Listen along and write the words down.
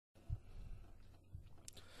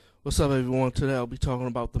What's up, everyone? Today I'll be talking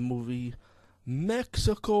about the movie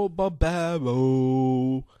Mexico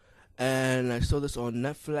Barbaro. And I saw this on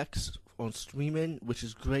Netflix on streaming, which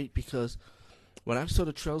is great because when I saw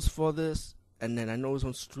the trailers for this, and then I know it's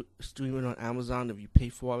on streaming on Amazon if you pay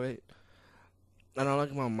for it, and I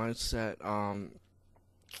like my mindset.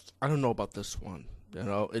 I don't know about this one.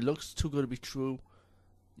 It looks too good to be true.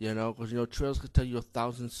 Because trailers can tell you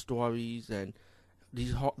 1,000 stories, and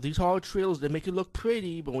these horror trailers, they make it look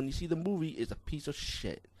pretty, but when you see the movie, it's a piece of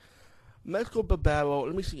shit. Mexico Barbaro.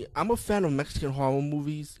 Let me see. I'm a fan of Mexican horror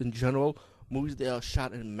movies in general. Movies that are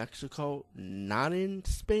shot in Mexico, not in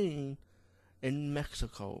Spain, in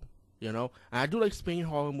Mexico. And I do like Spain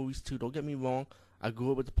horror movies too. Don't get me wrong. I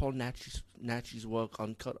grew up with Paul Nachi's work,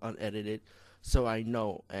 uncut, unedited, so I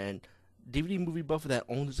know. And DVD Movie Buff that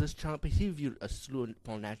owns this channel, he reviewed a slew of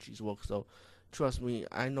Paul Nachi's work, so trust me,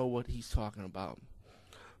 I know what he's talking about.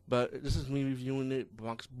 But this is me reviewing it,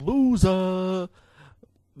 Bronx Blueser.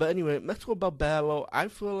 But anyway, Mexico Barbaro, I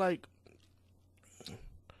feel like,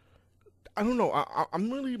 I don't know,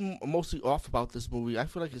 I'm really mostly off about this movie. I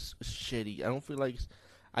feel like it's shitty. I don't feel like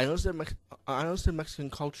I understand, I understand Mexican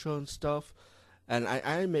culture and stuff, and I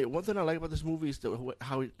admit, one thing I like about this movie is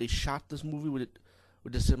how they shot this movie with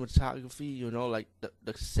the cinematography, like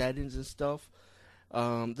the settings and stuff.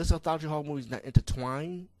 This anthology horror movie is not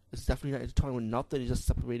intertwined. It's definitely not intertwined with nothing. It's just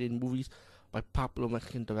separated movies by popular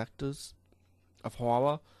Mexican directors of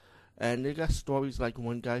horror. And they got stories like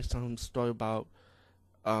one guy's telling a story about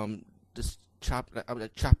this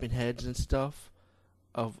chopping heads and stuff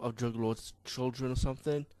of drug lords' children or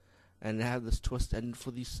something. And they have this twist ending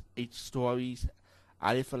for these 8 stories.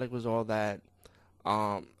 I didn't feel like it was all that.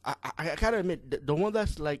 I gotta admit, the one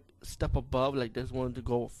that's like step above, like this one to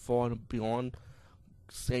go far and beyond,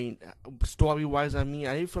 saying story wise, I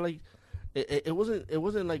didn't feel like it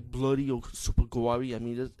wasn't like bloody or super gory. I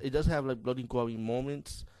mean, it does have like bloody gory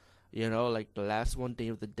moments, like the last one, Day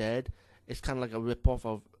of the Dead. It's kind of like a rip off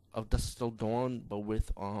of Dust Till Dawn, but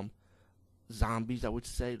with zombies. I would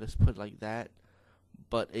say, let's put it like that.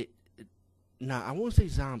 But nah, I won't say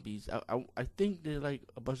zombies. I think they're like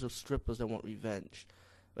a bunch of strippers that want revenge.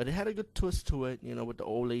 But it had a good twist to it, with the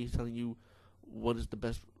old lady telling you what is the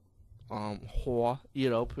best whore,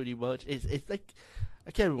 pretty much. It's like,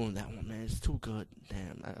 I can't ruin that one, man. It's too good.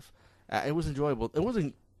 Damn, it was enjoyable. It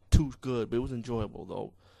wasn't too good, but it was enjoyable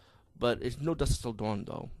though. But it's no Dust Till Dawn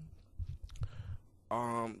though.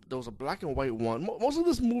 There was a black and white one. Most of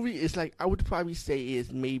this movie is like, I would probably say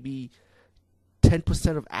is maybe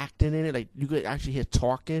 10% of acting in it. Like, you could actually hear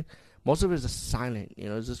talking. Most of it is silent. It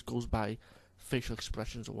just goes by facial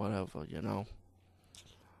expressions or whatever.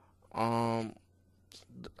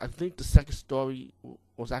 I think the second story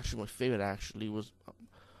was actually my favorite. Actually, was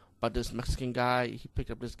about this Mexican guy. He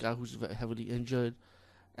picked up this guy who's very heavily injured,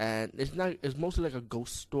 and it's mostly like a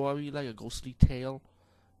ghost story, like a ghostly tale.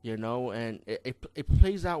 And it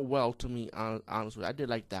plays out well to me. Honestly, I did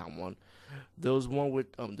like that one. There was one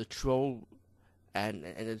with the troll, and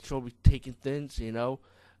the troll be taking things,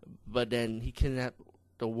 but then he kidnapped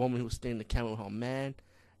the woman who was staying in the camera with her man,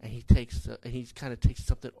 and he kind of takes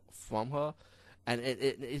something from her. And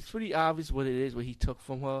it's pretty obvious what it is, what he took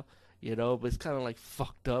from her, but it's kind of like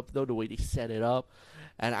fucked up, though, the way they set it up.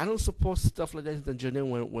 And I don't support stuff like that in general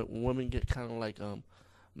when women get kind of like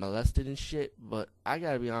molested and shit, but I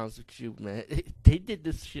gotta be honest with you, man. They did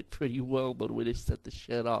this shit pretty well, but the way they set the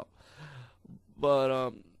shit up.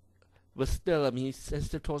 But still, I mean,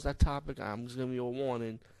 sensitive towards that topic, I'm just giving you a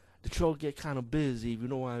warning. The troll get kind of busy, if you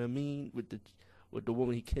know what I mean, with the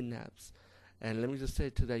woman he kidnaps. And let me just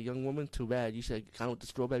say to that young woman, too bad. You said kind of with the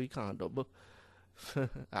strawberry condom. But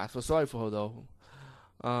I feel sorry for her, though.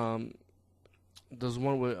 There's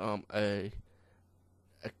one with a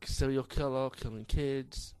serial killer killing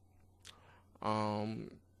kids. There's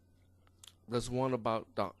one about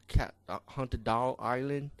the haunted doll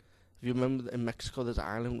island. If you remember, in Mexico, there's an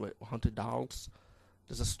island with haunted dolls.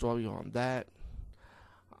 There's a story on that.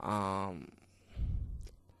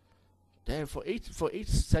 Damn, for eight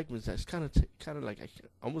segments, that's kind of like I can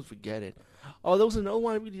almost forget it. Oh, there was another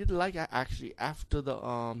one I really did like. Actually, after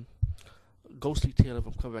the ghostly tale, if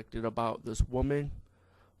I'm corrected, about this woman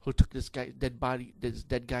who took this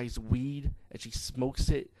dead guy's weed, and she smokes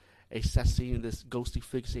it, and she starts seeing this ghostly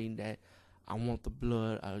figure saying that, I want the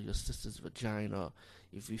blood out of your sister's vagina.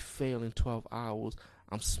 If you fail in 12 hours,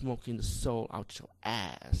 I'm smoking the soul out your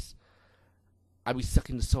ass. I be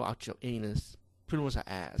sucking the soul out your anus. Pretty much her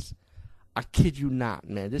ass. I kid you not,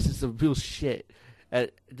 man. This is some real shit.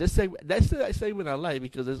 That's the segment I like,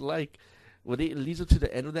 because it's like when it leads up to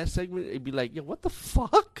the end of that segment, it'd be like, yo, what the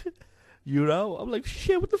fuck? I'm like,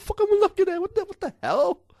 shit, what the fuck am I looking at? What the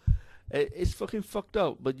hell? It's fucking fucked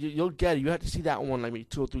up, but you'll get it. You have to see that one like maybe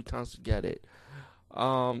 2 or 3 times to get it.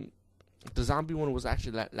 The zombie one was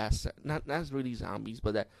actually that last not really zombies,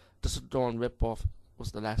 but that the Dawn ripoff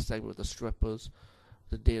was the last segment with the strippers,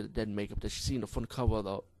 the Day of the Dead makeup that you see in the front cover of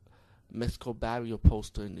the Mexico barrier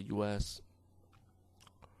poster in the U.S.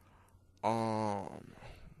 What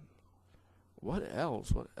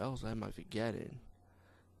else? What else am I forgetting?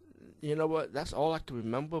 You know what? That's all I can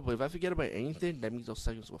remember. But if I forget about anything, that means those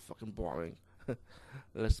segments were fucking boring.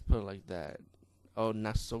 Let's put it like that. Oh,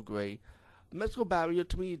 not so great. Mexico Barrier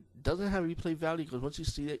to me doesn't have replay value because once you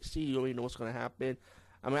see it, you already know what's gonna happen.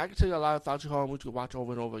 I mean, I can tell you a lot of thoughts horror movies you can watch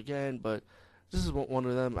over and over again, but this is one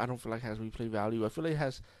of them. I don't feel like it has replay value. I feel like it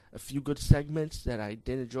has a few good segments that I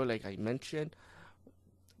did enjoy, like I mentioned.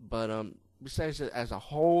 But besides it as a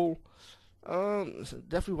whole,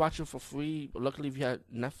 definitely watch it for free. Luckily, if you have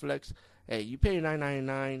Netflix, hey, you pay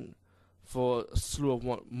 $9.99 for a slew of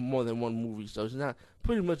more than one movie, so it's not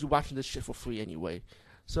pretty much you watching this shit for free anyway.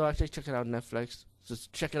 So I say check it out on Netflix.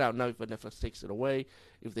 Just check it out now before Netflix takes it away.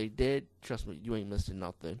 If they did, trust me, you ain't missing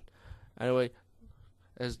nothing. Anyway,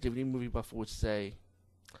 as DVD Movie Buff would say,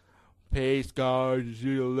 peace, guys.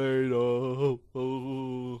 See you later.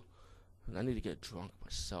 I need to get drunk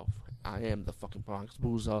myself. I am the fucking Bronx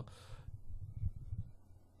Boozer.